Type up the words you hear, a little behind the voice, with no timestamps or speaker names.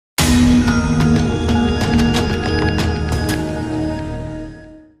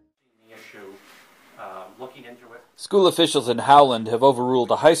School officials in Howland have overruled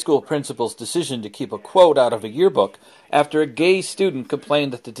a high school principal's decision to keep a quote out of a yearbook after a gay student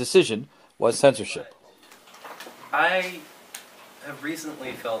complained that the decision was censorship. I have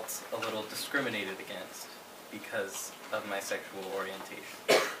recently felt a little discriminated against because of my sexual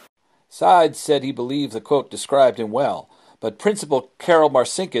orientation. Sides said he believed the quote described him well, but Principal Carol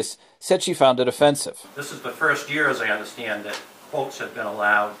Marcinkus said she found it offensive. This is the first year, as I understand, that quotes have been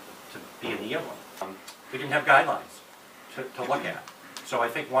allowed to be in the yearbook. We didn't have guidelines to look at. So I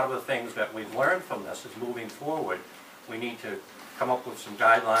think one of the things that we've learned from this is moving forward, we need to come up with some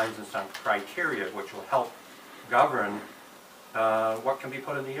guidelines and some criteria which will help govern what can be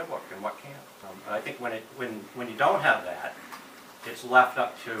put in the yearbook and what can't. I think when you don't have that, it's left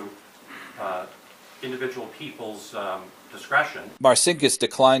up to individual people's discretion. Marcinkus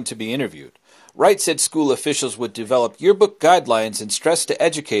declined to be interviewed. Wright said school officials would develop yearbook guidelines and stressed to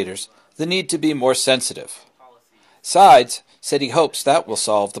educators the need to be more sensitive. Sides said he hopes that will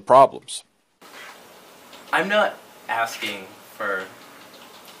solve the problems. I'm not asking for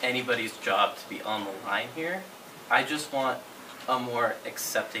anybody's job to be on the line here. I just want a more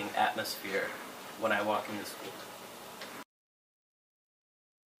accepting atmosphere when I walk into school.